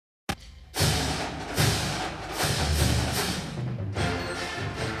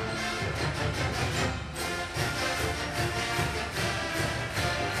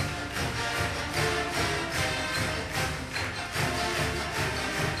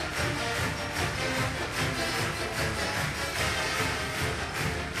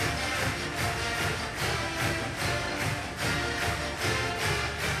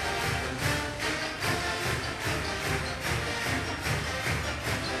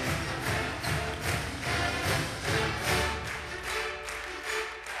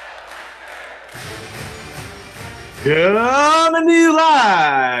Coming to you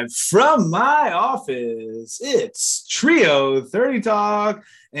live from my office. It's Trio 30 Talk.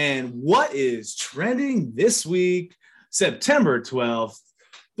 And what is trending this week, September 12th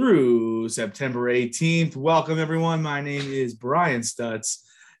through September 18th? Welcome, everyone. My name is Brian Stutz,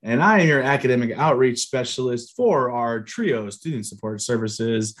 and I am your academic outreach specialist for our Trio Student Support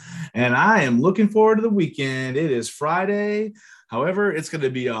Services. And I am looking forward to the weekend. It is Friday. However, it's going to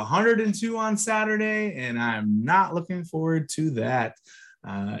be 102 on Saturday, and I'm not looking forward to that.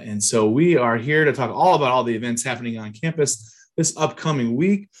 And so we are here to talk all about all the events happening on campus this upcoming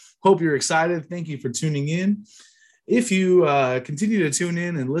week. Hope you're excited. Thank you for tuning in. If you continue to tune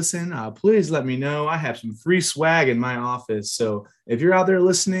in and listen, please let me know. I have some free swag in my office. So if you're out there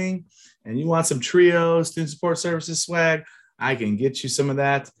listening and you want some Trio Student Support Services swag, I can get you some of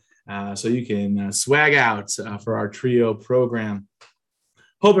that. So you can swag out for our Trio program.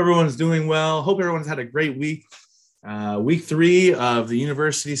 Hope everyone's doing well. Hope everyone's had a great week. Week 3 of the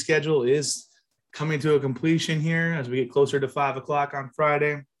university schedule is coming to a completion here as we get closer to 5 o'clock on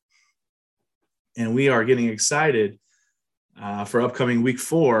Friday. And we are getting excited for upcoming week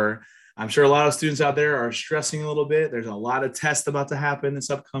 4. I'm sure a lot of students out there are stressing a little bit. There's a lot of tests about to happen this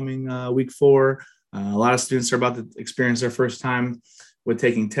upcoming week 4. A lot of students are about to experience their first time with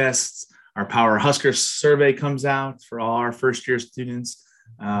taking tests. Our Power Husker survey comes out for all our first year students.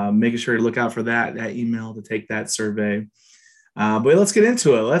 Making sure to look out for that email to take that survey. But let's get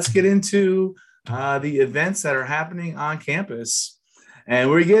into it. Let's get into the events that are happening on campus. And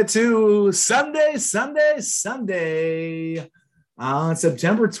we get to Sunday on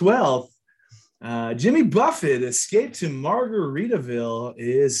September 12th. Jimmy Buffett, Escape to Margaritaville,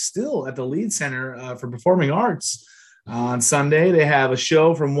 is still at the Lead Center for Performing Arts. On Sunday, they have a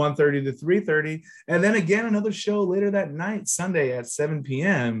show from 1:30 to 3:30, and then again another show later that night, Sunday at 7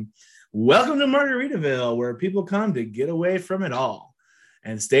 p.m. Welcome to Margaritaville, where people come to get away from it all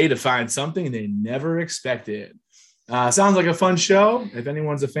and stay to find something they never expected. Sounds like a fun show. If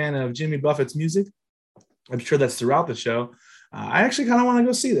anyone's a fan of Jimmy Buffett's music, I'm sure that's throughout the show. I actually kind of want to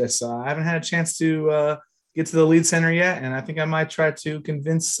go see this. I haven't had a chance to get to the Lead Center yet, and I think I might try to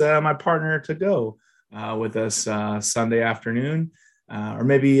convince my partner to go with us Sunday afternoon or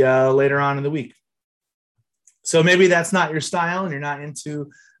maybe later on in the week. So maybe that's not your style and you're not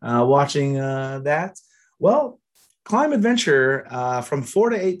into watching that. Well, Climb Adventure from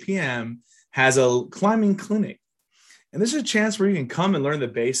 4 to 8 p.m. has a climbing clinic. And this is a chance where you can come and learn the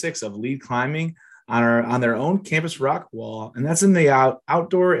basics of lead climbing on their own campus rock wall. And that's in the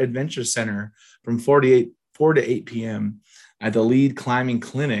Outdoor Adventure Center from 4 to 8 p.m. at the Lead Climbing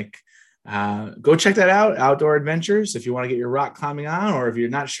Clinic. Go check that out, Outdoor Adventures, if you want to get your rock climbing on, or if you're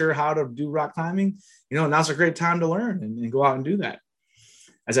not sure how to do rock climbing, now's a great time to learn and go out and do that.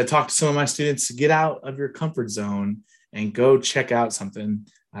 As I talk to some of my students, get out of your comfort zone and go check out something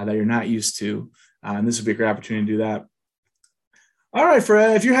that you're not used to. And this would be a great opportunity to do that. All right,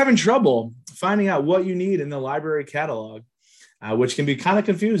 if you're having trouble finding out what you need in the library catalog, which can be kind of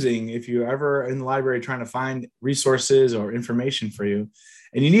confusing if you're ever in the library trying to find resources or information for you,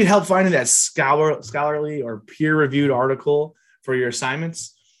 and you need help finding that scholarly or peer-reviewed article for your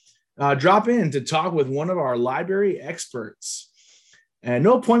assignments, drop in to talk with one of our library experts. And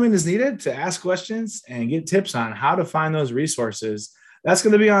no appointment is needed to ask questions and get tips on how to find those resources. That's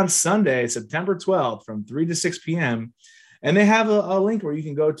going to be on Sunday, September 12th from 3 to 6 p.m. And they have a link where you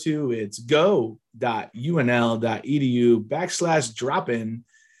can go to. It's go.unl.edu/drop-in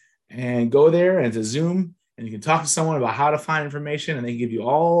and go there, and it's a Zoom. And you can talk to someone about how to find information, and they can give you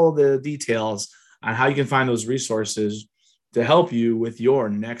all the details on how you can find those resources to help you with your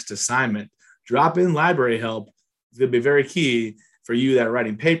next assignment. Drop-in library help is going to be very key for you that are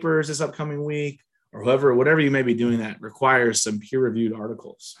writing papers this upcoming week, or whatever you may be doing that requires some peer-reviewed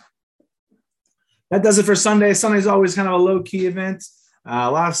articles. That does it for Sunday. Sunday is always kind of a low-key event. A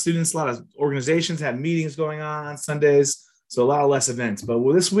lot of students, a lot of organizations have meetings going on Sundays. So a lot of less events, but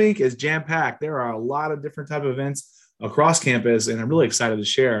this week is jam-packed. There are a lot of different type of events across campus, and I'm really excited to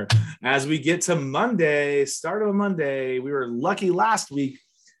share. As we get to Monday, start of a Monday, we were lucky last week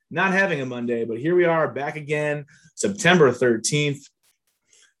not having a Monday, but here we are back again, September 13th.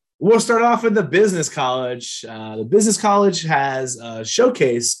 We'll start off with the Business College. The Business College has a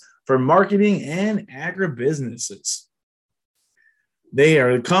showcase for marketing and agribusinesses. They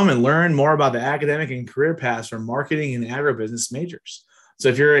are to come and learn more about the academic and career paths for marketing and agribusiness majors. So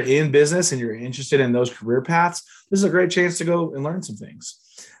if you're in business and you're interested in those career paths, this is a great chance to go and learn some things.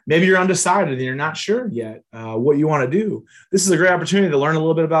 Maybe you're undecided and you're not sure yet what you want to do. This is a great opportunity to learn a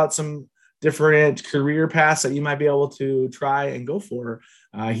little bit about some different career paths that you might be able to try and go for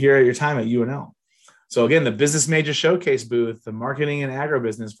here at your time at UNL. So again, the Business Major Showcase booth, the marketing and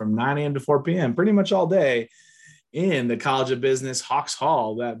agribusiness from 9 a.m. to 4 p.m., pretty much all day in the College of Business Hawks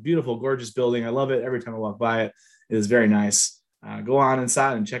Hall, that beautiful, gorgeous building. I love it every time I walk by it. It is very nice. Go on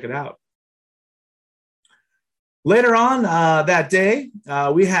inside and check it out. Later on that day,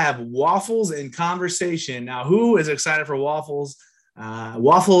 we have Waffles and Conversation. Now, who is excited for waffles?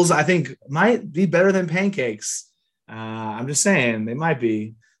 Waffles, I think, might be better than pancakes. I'm just saying, they might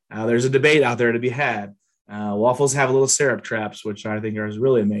be. There's a debate out there to be had. Waffles have little syrup traps, which I think are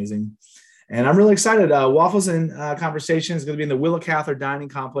really amazing. And I'm really excited. Waffles and Conversation is going to be in the Willa Cather Dining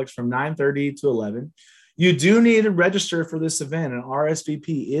Complex from 9:30 to 11. You do need to register for this event, and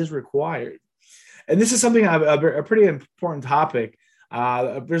RSVP is required. And this is something, a pretty important topic.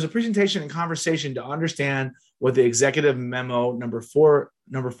 There's a presentation and conversation to understand what the executive memo number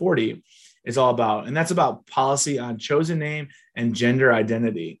 40 is all about. And that's about policy on chosen name and gender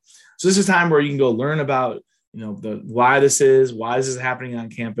identity. So this is time where you can go learn about, why this is happening on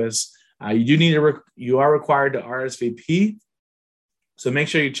campus. You are required to RSVP. So make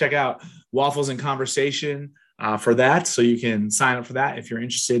sure you check out Waffles and Conversation for that. So you can sign up for that if you're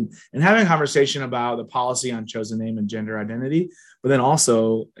interested in having a conversation about the policy on chosen name and gender identity, but then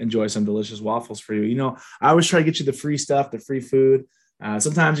also enjoy some delicious waffles for you. I always try to get you the free stuff, the free food.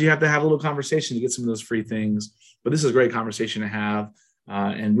 Sometimes you have to have a little conversation to get some of those free things, but this is a great conversation to have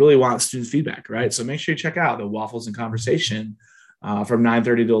and really want students' feedback, right? So make sure you check out the Waffles and Conversation from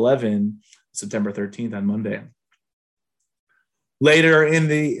 9:30 to 11, September 13th on Monday. Later in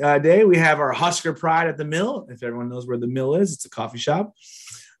the day, we have our Husker Pride at the Mill. If everyone knows where the Mill is, it's a coffee shop.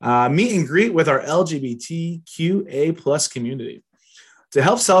 Meet and greet with our LGBTQA plus community. To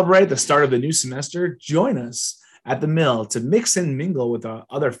help celebrate the start of the new semester, join us at the Mill to mix and mingle with our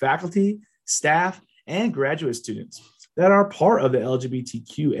other faculty, staff, and graduate students that are part of the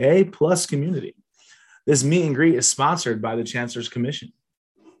LGBTQA plus community. This meet and greet is sponsored by the Chancellor's Commission.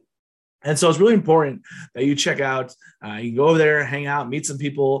 And so it's really important that you check out, you can go over there, hang out, meet some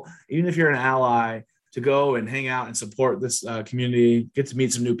people, even if you're an ally, to go and hang out and support this community, get to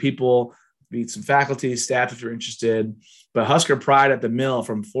meet some new people, meet some faculty, staff if you're interested. But Husker Pride at the Mill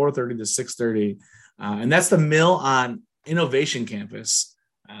from 4:30 to 6:30. And that's the Mill on Innovation Campus.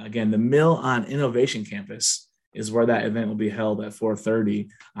 Again, the Mill on Innovation Campus is where that event will be held at 4:30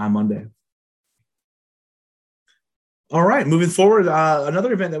 on Monday. All right, moving forward,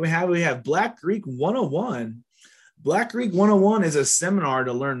 another event that we have Black Greek 101. Black Greek 101 is a seminar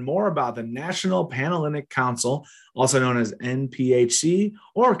to learn more about the National Panhellenic Council, also known as NPHC,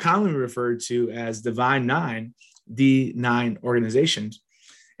 or commonly referred to as Divine Nine, D9 organizations.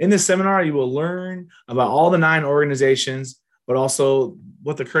 In this seminar, you will learn about all the 9 organizations, but also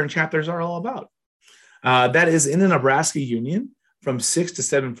what the current chapters are all about. That is in the Nebraska Union from 6 to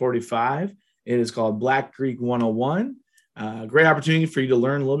 7:45. It is called Black Greek 101. Great opportunity for you to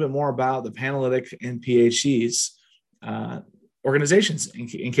learn a little bit more about the Panhellenic and PHC's organizations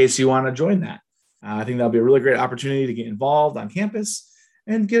in case you want to join that. I think that'll be a really great opportunity to get involved on campus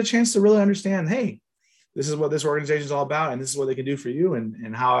and get a chance to really understand, hey, this is what this organization is all about, and this is what they can do for you,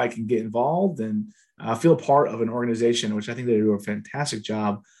 and how I can get involved and feel part of an organization, which I think they do a fantastic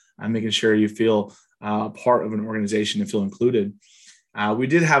job on making sure you feel part of an organization and feel included. We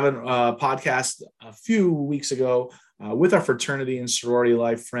did have a podcast a few weeks ago with our fraternity and sorority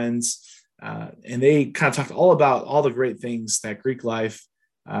life friends, and they kind of talked all about all the great things that Greek life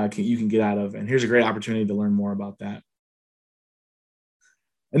you can get out of. And here's a great opportunity to learn more about that.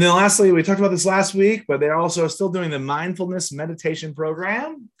 And then lastly, we talked about this last week, but they're also still doing the mindfulness meditation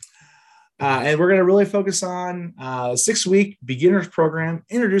program. And we're going to really focus on a 6-week beginners program,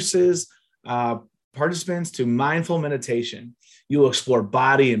 introduces participants to mindful meditation. You will explore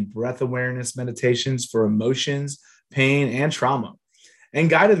body and breath awareness meditations for emotions, pain, and trauma, and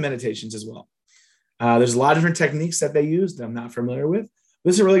guided meditations as well. There's a lot of different techniques that they use that I'm not familiar with.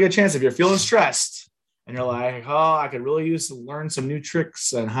 This is a really good chance if you're feeling stressed and you're like, oh, I could really use to learn some new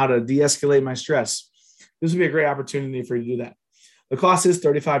tricks on how to de-escalate my stress. This would be a great opportunity for you to do that. The cost is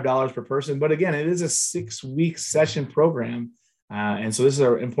 $35 per person, but again, it is a 6-week session program. And so this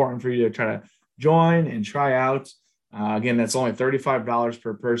is important for you to try to join and try out. Again, that's only $35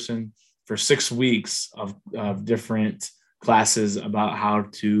 per person for 6 weeks of different classes about how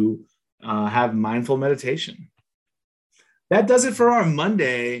to have mindful meditation. That does it for our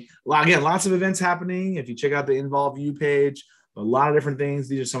Monday. Again, lots of events happening. If you check out the Involve You page, a lot of different things.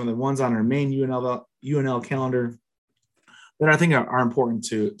 These are some of the ones on our main UNL calendar that I think are important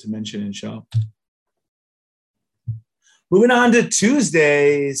to mention and show. Moving on to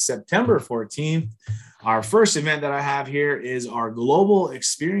Tuesday, September 14th, Our first event that I have here is our Global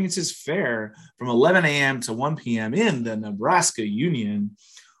Experiences Fair from 11 a.m. to 1 p.m. in the Nebraska Union.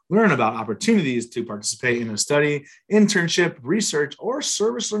 Learn about opportunities to participate in a study, internship, research, or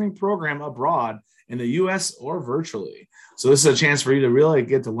service learning program abroad in the U.S. or virtually. So this is a chance for you to really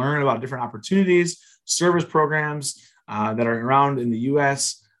get to learn about different opportunities, service programs that are around in the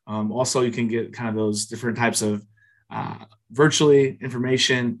U.S. Also, you can get kind of those different types of virtually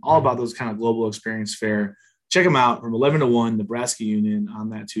information, all about those kind of global experience fair. Check them out from 11 to 1, Nebraska Union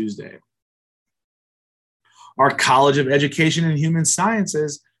on that Tuesday. Our College of Education and Human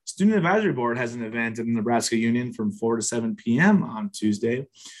Sciences Student Advisory Board has an event in the Nebraska Union from 4 to 7 p.m. on Tuesday.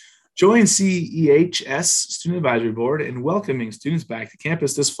 Join CEHS Student Advisory Board in welcoming students back to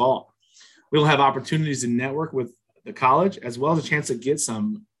campus this fall. We'll have opportunities to network with the college, as well as a chance to get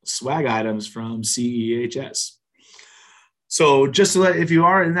some swag items from CEHS. So just to let, if you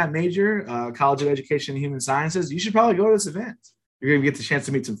are in that major, College of Education and Human Sciences, you should probably go to this event. You're going to get the chance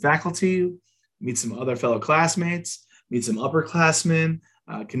to meet some faculty, meet some other fellow classmates, meet some upperclassmen,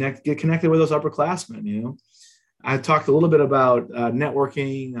 get connected with those upperclassmen. You know, I talked a little bit about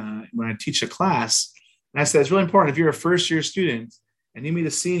networking when I teach a class. And I said it's really important if you're a first-year student and you meet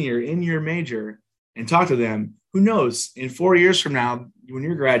a senior in your major and talk to them. Who knows, in 4 years from now, when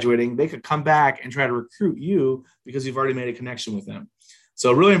you're graduating, they could come back and try to recruit you because you've already made a connection with them.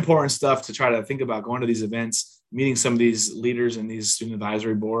 So really important stuff to try to think about going to these events, meeting some of these leaders in these student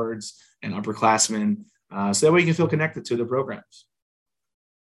advisory boards and upperclassmen, so that way you can feel connected to the programs.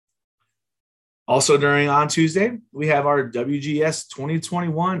 Also on Tuesday, we have our WGS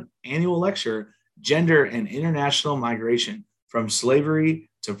 2021 annual lecture, Gender and International Migration from Slavery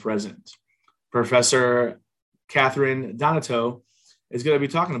to Present. Professor Catherine Donato is going to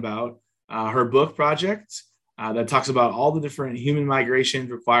be talking about her book project that talks about all the different human migrations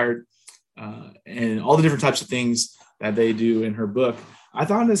required and all the different types of things that they do in her book. I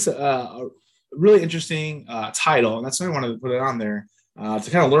thought this a really interesting title, and that's why I wanted to put it on there to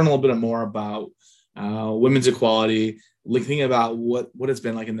kind of learn a little bit more about women's equality, thinking about what it's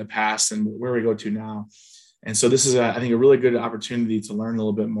been like in the past and where we go to now. And so this is, I think, a really good opportunity to learn a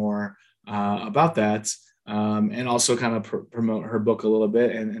little bit more about that. And also kind of promote her book a little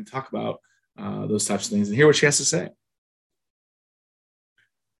bit and talk about those types of things and hear what she has to say.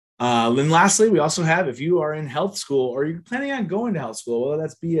 Then lastly, we also have, if you are in health school or you're planning on going to health school, whether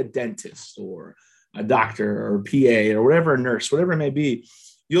that's be a dentist or a doctor or PA or whatever, a nurse, whatever it may be,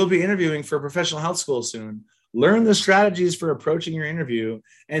 you'll be interviewing for a professional health school soon. Learn the strategies for approaching your interview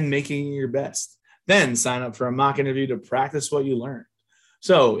and making your best. Then sign up for a mock interview to practice what you learned.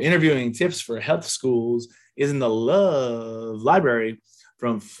 So interviewing tips for health schools is in the Love Library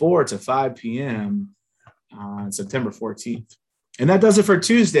from 4 to 5 p.m. on September 14th. And that does it for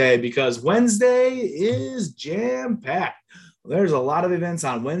Tuesday, because Wednesday is jam-packed. There's a lot of events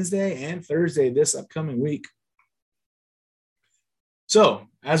on Wednesday and Thursday this upcoming week. So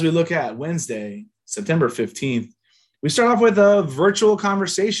as we look at Wednesday, September 15th, we start off with a virtual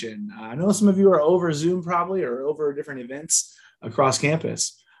conversation. I know some of you are over Zoom probably or over different events across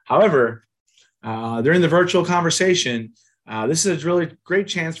campus. However, during the virtual conversation, this is a really great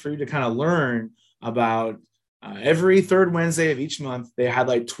chance for you to kind of learn about every third Wednesday of each month. They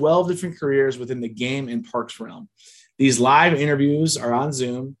highlight 12 different careers within the game and parks realm. These live interviews are on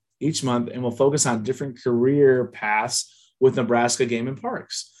Zoom each month and will focus on different career paths with Nebraska Game and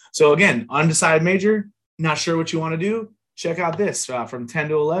Parks. So again, undecided major, not sure what you want to do? Check out this from 10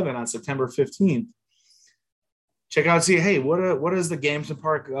 to 11 on September 15th. Check out, see, hey, what is the games and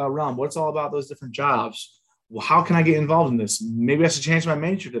park realm? What's all about those different jobs? Well, how can I get involved in this? Maybe I should change my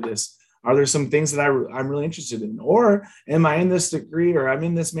major to this. Are there some things that I'm really interested in? Or am I in this degree or I'm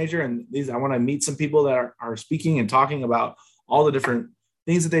in this major and I want to meet some people that are speaking and talking about all the different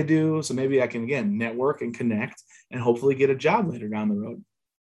things that they do. So maybe I can, again, network and connect and hopefully get a job later down the road.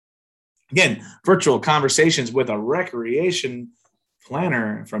 Again, virtual conversations with a recreation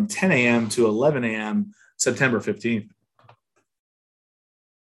planner from 10 a.m. to 11 a.m. September 15th.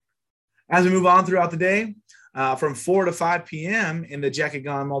 As we move on throughout the day, from 4 to 5 p.m. in the Jackie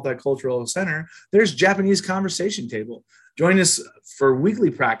Gunn Multicultural Center, there's Japanese Conversation Table. Join us for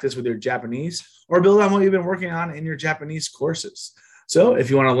weekly practice with your Japanese or build on what you've been working on in your Japanese courses. So if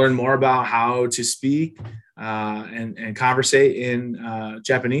you want to learn more about how to speak and conversate in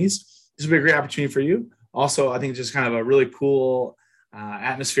Japanese, this will be a great opportunity for you. Also, I think it's just kind of a really cool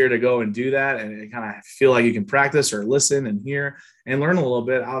atmosphere to go and do that and kind of feel like you can practice or listen and hear and learn a little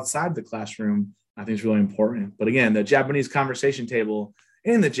bit outside the classroom. I think it's really important. But again, the Japanese Conversation Table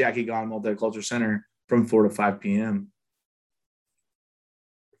in the Jackie Gunn Multicultural Center from 4 to 5 p.m.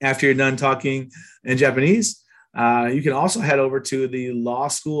 After you're done talking in Japanese, you can also head over to the law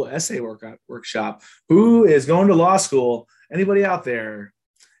school essay workshop. Who is going to law school? Anybody out there?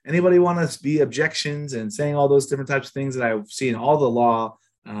 Anybody want to be objections and saying all those different types of things that I've seen in all the law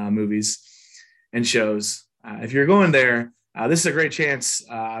movies and shows? If you're going there, this is a great chance.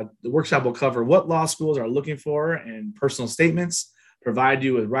 The workshop will cover what law schools are looking for and personal statements, provide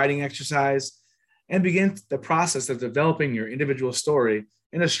you with writing exercise, and begin the process of developing your individual story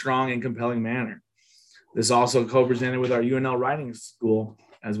in a strong and compelling manner. This is also co-presented with our UNL Writing School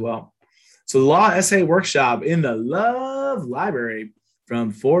as well. So the Law Essay Workshop in the Love Library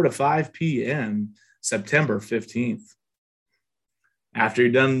from 4 to 5 p.m., September 15th. After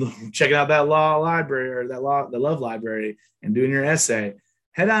you're done checking out that law library or the Love Library and doing your essay,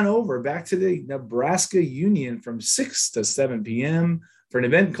 head on over back to the Nebraska Union from 6 to 7 p.m. for an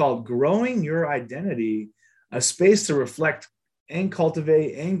event called Growing Your Identity, a space to reflect and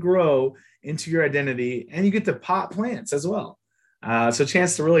cultivate and grow into your identity. And you get to pot plants as well. So a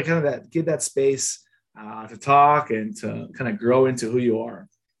chance to really kind of get that space to talk and to kind of grow into who you are.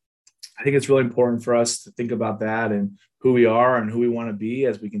 I think it's really important for us to think about that and who we are and who we want to be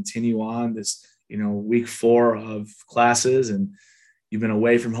as we continue on this, week 4 of classes, and you've been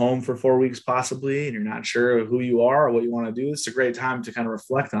away from home for 4 weeks possibly, and you're not sure who you are or what you want to do. It's a great time to kind of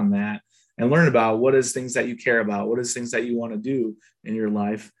reflect on that and learn about what is things that you care about, what is things that you want to do in your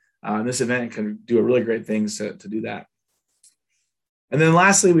life. And this event can do a really great things to do that. And then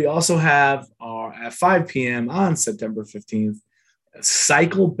lastly, we also have at 5 p.m. on September 15th,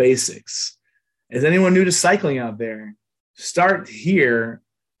 Cycle Basics. Is anyone new to cycling out there? Start here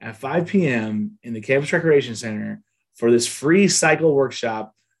at 5 p.m. in the Campus Recreation Center for this free cycle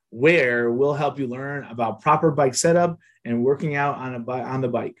workshop where we'll help you learn about proper bike setup and working out on the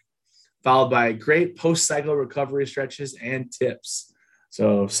bike, followed by great post-cycle recovery stretches and tips.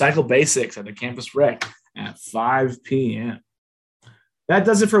 So Cycle Basics at the Campus Rec at 5 p.m. That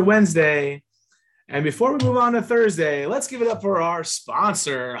does it for Wednesday. And before we move on to Thursday, let's give it up for our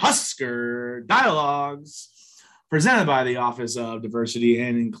sponsor, Husker Dialogues, presented by the Office of Diversity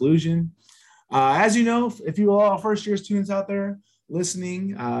and Inclusion. As you know, if you all are first-year students out there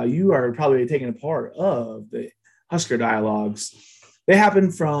listening, you are probably taking a part of the Husker Dialogues. They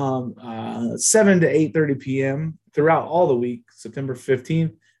happen from 7 to 8:30 p.m. throughout all the week, September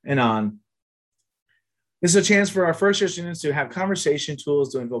 15th and on. This is a chance for our first-year students to have conversation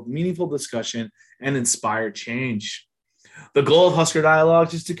tools to invoke meaningful discussion and inspire change. The goal of Husker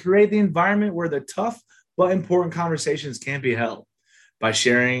Dialogues is to create the environment where the tough but important conversations can be held. By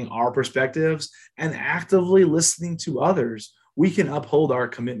sharing our perspectives and actively listening to others, we can uphold our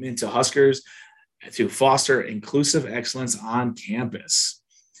commitment to Huskers to foster inclusive excellence on campus.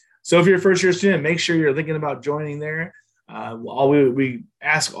 So if you're a first-year student, make sure you're thinking about joining there. We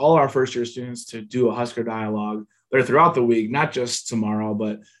ask all our first-year students to do a Husker Dialogue there throughout the week, not just tomorrow,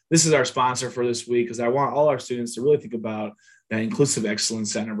 but this is our sponsor for this week because I want all our students to really think about that inclusive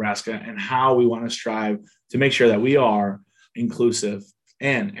excellence at Nebraska and how we want to strive to make sure that we are inclusive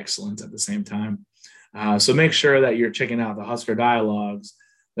and excellent at the same time. So make sure that you're checking out the Husker Dialogues.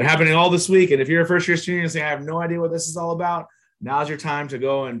 They're happening all this week. And if you're a first-year student and say, I have no idea what this is all about, now's your time to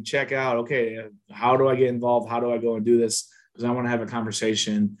go and check out, okay, how do I get involved? How do I go and do this? Because I want to have a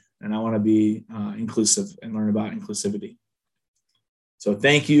conversation and I want to be inclusive and learn about inclusivity. So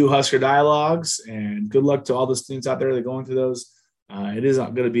thank you, Husker Dialogues, and good luck to all the students out there that are going through those. It is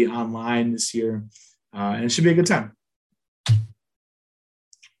going to be online this year, and it should be a good time.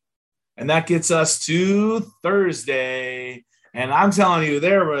 And that gets us to Thursday. And I'm telling you,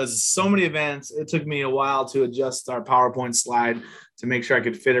 there was so many events. It took me a while to adjust our PowerPoint slide to make sure I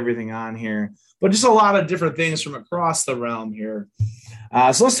could fit everything on here. But just a lot of different things from across the realm here.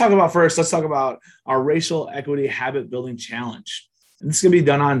 So let's talk about our Racial Equity Habit Building Challenge. And this is going to be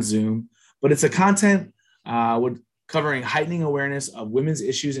done on Zoom, but it's a content covering heightening awareness of women's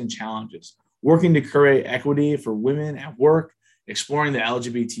issues and challenges, working to create equity for women at work, exploring the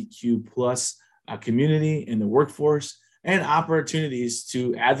LGBTQ plus community in the workforce, and opportunities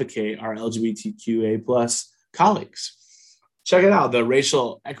to advocate our LGBTQA plus colleagues. Check it out, the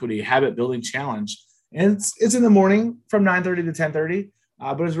Racial Equity Habit Building Challenge. And it's in the morning from 9:30 to 10:30,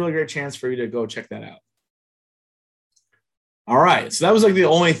 but it's a really great chance for you to go check that out. All right, so that was like the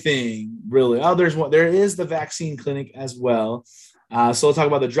only thing really. Oh, there is the vaccine clinic as well. So we'll talk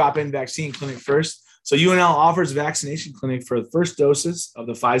about the drop-in vaccine clinic first. So UNL offers vaccination clinic for the first doses of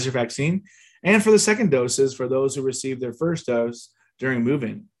the Pfizer vaccine and for the second doses for those who received their first dose during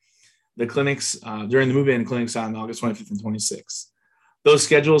move-in. The clinics during the move-in clinics on August 25th and 26th. Those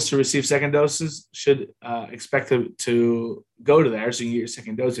schedules to receive second doses should expect to go to there so you can get your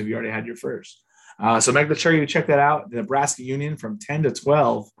second dose if you already had your first. So make sure you check that out, the Nebraska Union from 10 to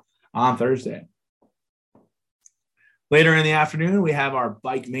 12 on Thursday. Later in the afternoon, we have our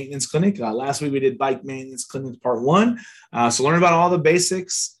bike maintenance clinic. Last week, we did bike maintenance clinic part 1. So learn about all the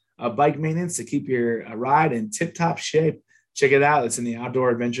basics of bike maintenance to keep your ride in tip-top shape. Check it out. It's in the Outdoor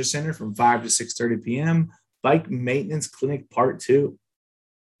Adventure Center from 5 to 6:30 p.m. Bike maintenance clinic part 2.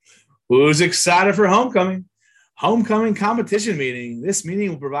 Who's excited for homecoming? Homecoming competition meeting. This meeting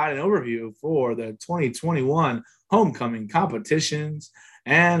will provide an overview for the 2021 homecoming competitions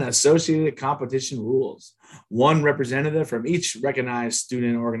and associated competition rules. One representative from each recognized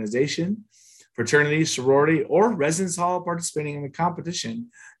student organization, fraternity, sorority, or residence hall participating in the competition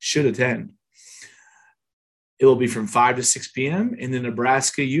should attend. It will be from 5 to 6 p.m. in the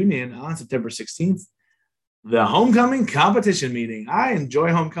Nebraska Union on September 16th. The homecoming competition meeting. I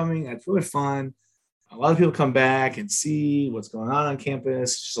enjoy homecoming. It's really fun. A lot of people come back and see what's going on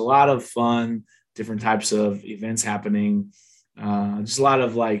campus. It's just a lot of fun, different types of events happening. Just a lot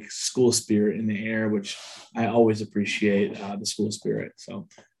of like school spirit in the air, which I always appreciate the school spirit. So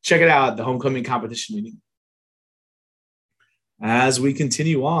check it out, the homecoming competition meeting. As we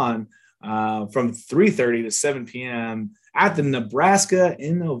continue on from 3:30 to 7 p.m. at the Nebraska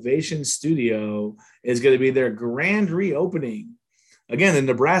Innovation Studio is going to be their grand reopening. Again, the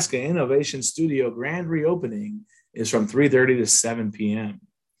Nebraska Innovation Studio grand reopening is from 3:30 to 7 p.m.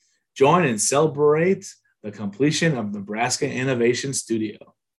 Join and celebrate the completion of Nebraska Innovation Studio.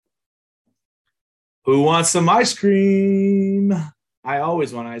 Who wants some ice cream? I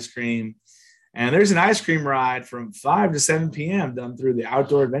always want ice cream. And there's an ice cream ride from 5 to 7 p.m. done through the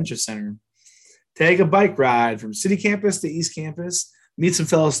Outdoor Adventure Center. Take a bike ride from City Campus to East Campus, meet some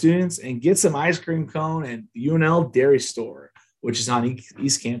fellow students, and get some ice cream cone at UNL Dairy Store, which is on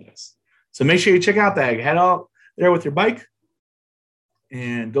East Campus. So make sure you check out that. Head out there with your bike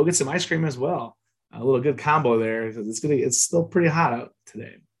and go get some ice cream as well. A little good combo there because it's still pretty hot out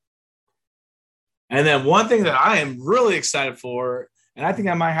today. And then one thing that I am really excited for, and I think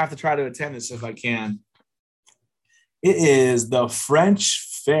I might have to try to attend this if I can, it is the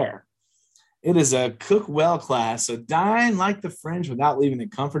French Fair. It is a cook well class, so dine like the French without leaving the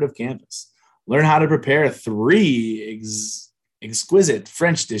comfort of campus. Learn how to prepare 3 exquisite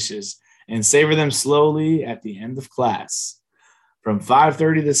French dishes and savor them slowly at the end of class. From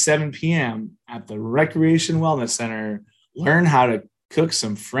 5:30 to 7 p.m. at the Recreation Wellness Center, learn how to cook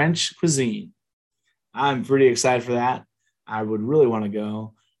some French cuisine. I'm pretty excited for that. I would really want to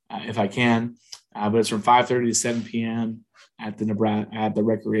go if I can, but it's from 5:30 to 7 p.m. at the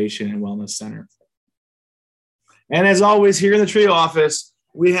Recreation and Wellness Center. And as always, here in the Trio office,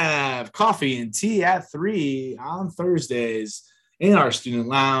 we have coffee and tea at 3 on Thursdays in our student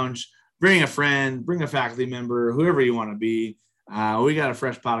lounge. Bring a friend, bring a faculty member, whoever you want to be. We got a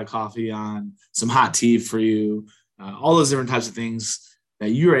fresh pot of coffee on, some hot tea for you, all those different types of things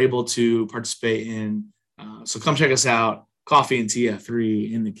that you're able to participate in. So come check us out, Coffee and Tea at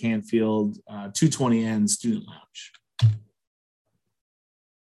 3 in the Canfield 220N Student Lounge.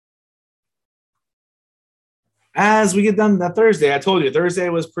 As we get done that Thursday, I told you Thursday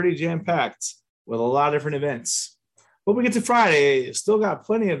was pretty jam-packed with a lot of different events. But we get to Friday, still got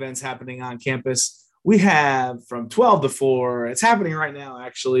plenty of events happening on campus. We have from 12 to 4. It's happening right now,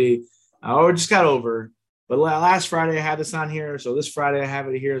 actually. Or just got over. But last Friday, I had this on here. So this Friday, I have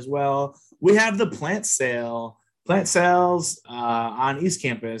it here as well. We have the plant sale. Plant sales on East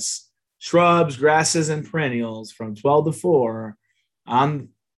Campus. Shrubs, grasses, and perennials from 12 to 4 on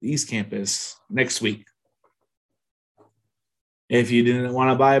East Campus next week. If you didn't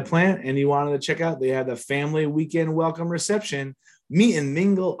want to buy a plant and you wanted to check out, they have the family weekend welcome reception. Meet and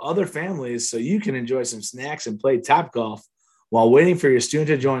mingle other families so you can enjoy some snacks and play Topgolf while waiting for your student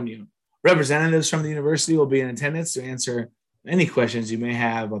to join you. Representatives from the university will be in attendance to answer any questions you may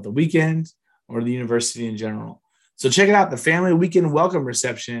have about the weekend or the university in general. So check it out, the family weekend welcome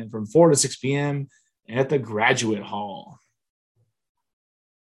reception from 4 to 6 p.m. at the Graduate Hall.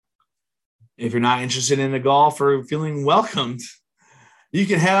 If you're not interested in the golf or feeling welcomed, you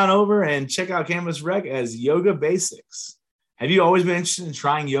can head on over and check out Campus Rec as Yoga Basics. Have you always been interested in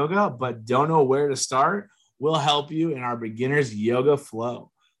trying yoga but don't know where to start? We'll help you in our beginner's yoga flow.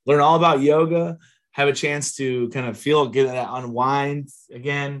 Learn all about yoga, have a chance to kind of get that unwind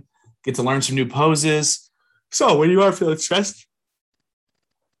again, get to learn some new poses. So when you are feeling stressed,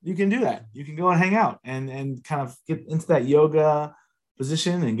 you can do that. You can go and hang out and kind of get into that yoga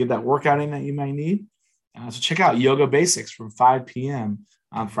position and get that workout in that you might need. So check out Yoga Basics from 5 p.m.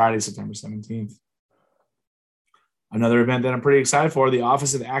 on Friday, September 17th. Another event that I'm pretty excited for, the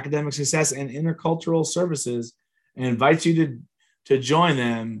Office of Academic Success and Intercultural Services, and invites you to join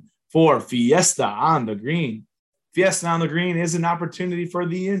them for Fiesta on the Green. Fiesta on the Green is an opportunity for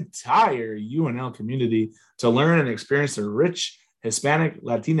the entire UNL community to learn and experience the rich Hispanic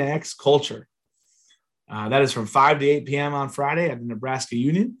Latinx culture. That is from 5 to 8 p.m. on Friday at the Nebraska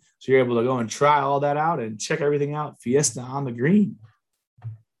Union. So you're able to go and try all that out and check everything out. Fiesta on the Green.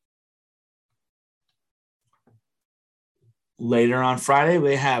 Later on Friday,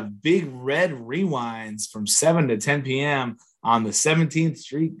 we have Big Red Rewinds from 7 to 10 p.m. on the 17th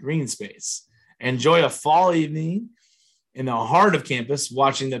Street Green Space. Enjoy a fall evening in the heart of campus,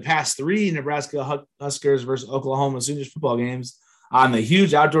 watching the past 3 Nebraska Huskers versus Oklahoma Sooners football games on the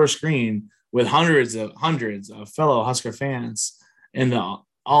huge outdoor screen with hundreds of fellow Husker fans in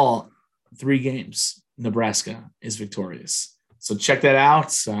all 3 games. Nebraska is victorious. So check that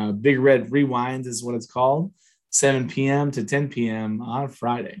out. Big Red Rewinds is what it's called. 7 p.m. to 10 p.m. on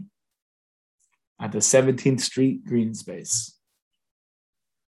Friday at the 17th Street Green Space.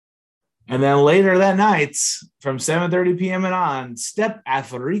 And then later that night, from 7:30 p.m. and on, Step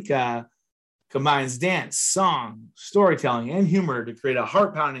Africa combines dance, song, storytelling, and humor to create a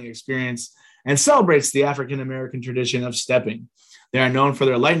heart-pounding experience and celebrates the African-American tradition of stepping. They are known for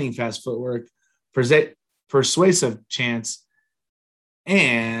their lightning-fast footwork, persuasive chants,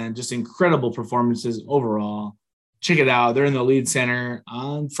 and just incredible performances overall. Check it out. They're in the Lead Center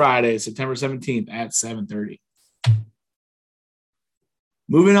on Friday, September 17th at 7:30.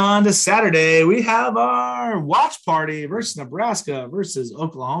 Moving on to Saturday, we have our watch party versus Nebraska versus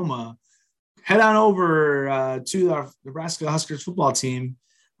Oklahoma. Head on over to our Nebraska Huskers football team,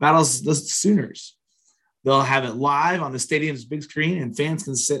 battles the Sooners. They'll have it live on the stadium's big screen, and fans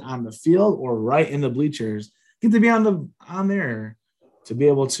can sit on the field or right in the bleachers. Get to be on there to be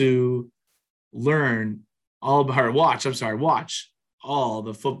able to learn all about watch all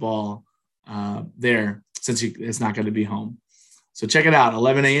the football there, since it's not going to be home. So check it out,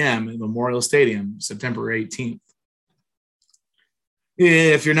 11 a.m. in Memorial Stadium, September 18th.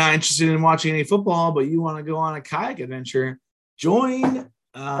 If you're not interested in watching any football, but you want to go on a kayak adventure, join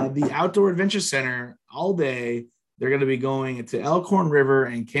the Outdoor Adventure Center all day. They're going to be going to Elkhorn River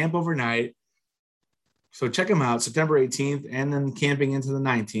and camp overnight. So check them out, September 18th, and then camping into the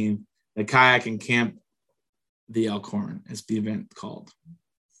 19th. The kayak and camp the Elkhorn is the event called.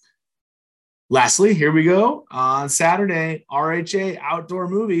 Lastly, here we go. On Saturday, RHA outdoor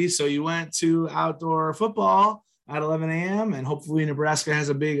movie. So you went to outdoor football at 11 a.m. and hopefully Nebraska has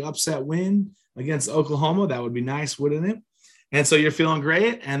a big upset win against Oklahoma. That would be nice, wouldn't it? And so you're feeling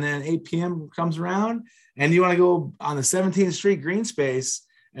great. And then 8 p.m. comes around and you want to go on the 17th Street Green Space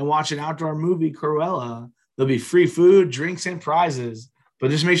and watch an outdoor movie, Cruella. There'll be free food, drinks, and prizes.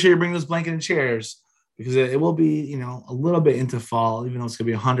 But just make sure you bring those blanket and chairs because it will be, a little bit into fall, even though it's going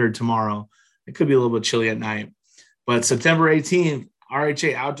to be 100 tomorrow. It could be a little bit chilly at night. But September 18th,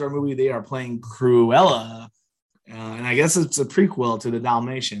 RHA Outdoor Movie, they are playing Cruella. And I guess it's a prequel to the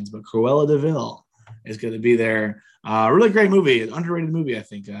Dalmatians, but Cruella de Vil is going to be there. Really great movie, underrated movie, I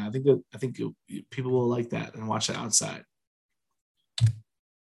think. I think people will like that and watch it outside.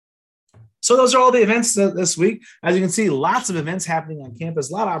 So those are all the events this week. As you can see, lots of events happening on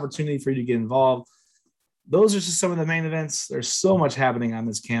campus, a lot of opportunity for you to get involved. Those are just some of the main events. There's so much happening on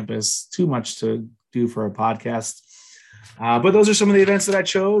this campus, too much to do for a podcast. But those are some of the events that I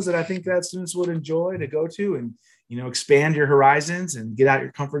chose that I think that students would enjoy to go to and, expand your horizons and get out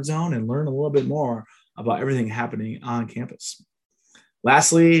your comfort zone and learn a little bit more about everything happening on campus.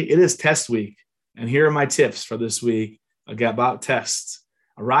 Lastly, it is test week. And here are my tips for this week about tests.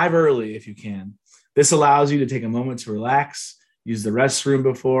 Arrive early if you can. This allows you to take a moment to relax, use the restroom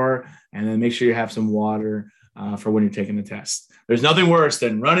before, and then make sure you have some water for when you're taking the test. There's nothing worse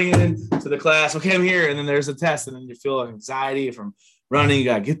than running into the class. Okay, I'm here. And then there's a test. And then you feel anxiety from running. You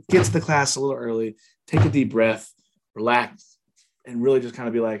got to get to the class a little early, take a deep breath, relax, and really just kind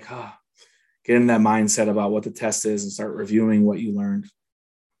of be like, get in that mindset about what the test is and start reviewing what you learned.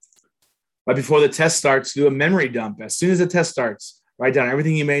 Right before the test starts, do a memory dump. As soon as the test starts, write down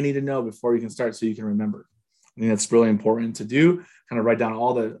everything you may need to know before you can start so you can remember. I think that's really important to do. Kind of write down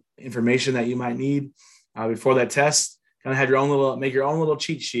all the information that you might need before that test. Kind of have make your own little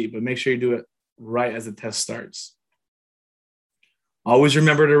cheat sheet, but make sure you do it right as the test starts. Always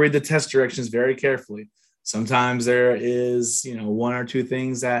remember to read the test directions very carefully. Sometimes there is, 1 or 2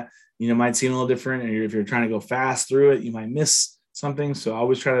 things that, might seem a little different. And if you're trying to go fast through it, you might miss something. So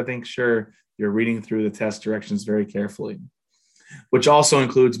always try to think sure you're reading through the test directions very carefully, which also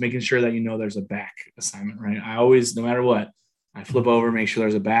includes making sure that there's a back assignment, right? I always, no matter what, I flip over, make sure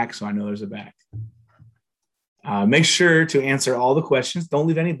there's a back so I know there's a back. Make sure to answer all the questions. Don't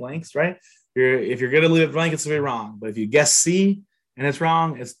leave any blanks, right? If you're going to leave a blank, it's going to be wrong. But if you guess C and it's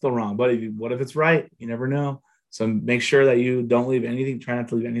wrong, it's still wrong. But what if it's right? You never know. So make sure that you don't leave anything. Try not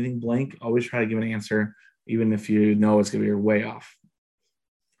to leave anything blank. Always try to give an answer, even if you know it's going to be way off.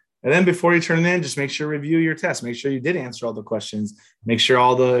 And then before you turn it in, just make sure review your test. Make sure you did answer all the questions. Make sure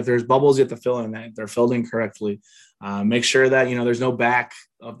if there's bubbles, you have to fill in that they're filled in correctly. Make sure that, there's no back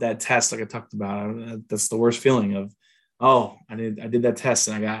of that test like I talked about. That's the worst feeling of, I did that test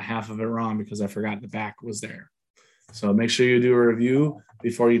and I got half of it wrong because I forgot the back was there. So make sure you do a review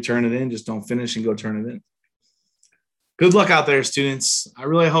before you turn it in. Just don't finish and go turn it in. Good luck out there, students. I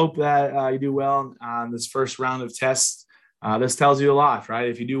really hope that you do well on this first round of tests. This tells you a lot, right?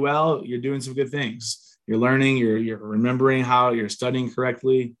 If you do well, you're doing some good things. You're learning, you're remembering how you're studying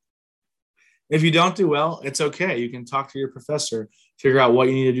correctly. If you don't do well, it's okay. You can talk to your professor, figure out what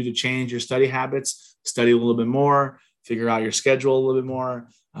you need to do to change your study habits, study a little bit more, figure out your schedule a little bit more,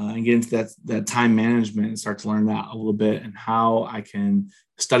 and get into that time management and start to learn that a little bit and how I can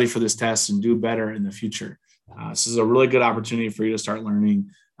study for this test and do better in the future. This is a really good opportunity for you to start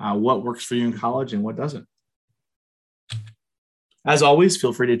learning what works for you in college and what doesn't. As always,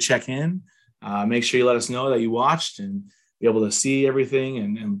 feel free to check in. Make sure you let us know that you watched and be able to see everything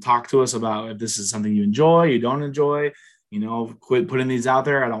and talk to us about if this is something you enjoy, you don't enjoy. Quit putting these out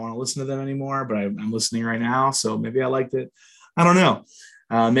there. I don't want to listen to them anymore, but I'm listening right now. So maybe I liked it. I don't know.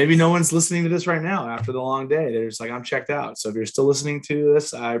 Maybe no one's listening to this right now after the long day. They're just like, I'm checked out. So if you're still listening to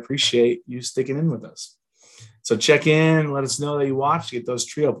this, I appreciate you sticking in with us. So check in, let us know that you watched, get those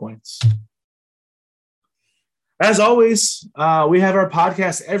trio points. As always, we have our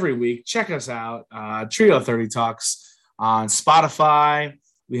podcast every week. Check us out, Trio 30 Talks on Spotify.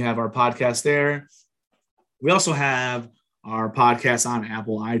 We have our podcast there. We also have our podcast on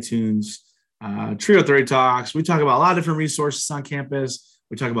Apple iTunes, Trio 30 Talks. We talk about a lot of different resources on campus.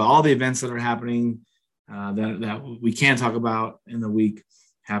 We talk about all the events that are happening that we can talk about in the week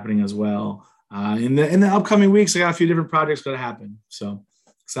happening as well. In the upcoming weeks, I got a few different projects going to happen. So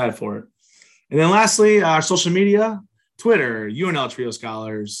excited for it. And then lastly, our social media, Twitter, UNL Trio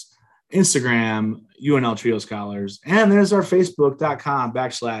Scholars, Instagram, UNL Trio Scholars, and there's our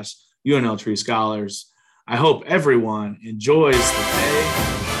Facebook.com/UNL Trio Scholars. I hope everyone enjoys the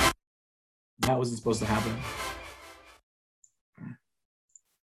day. That wasn't supposed to happen.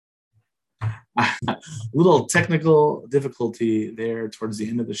 Little technical difficulty there towards the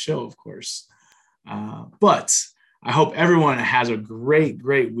end of the show, of course. But I hope everyone has a great,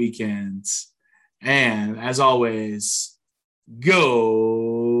 great weekend. And as always,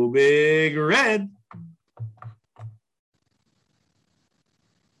 go Big Red.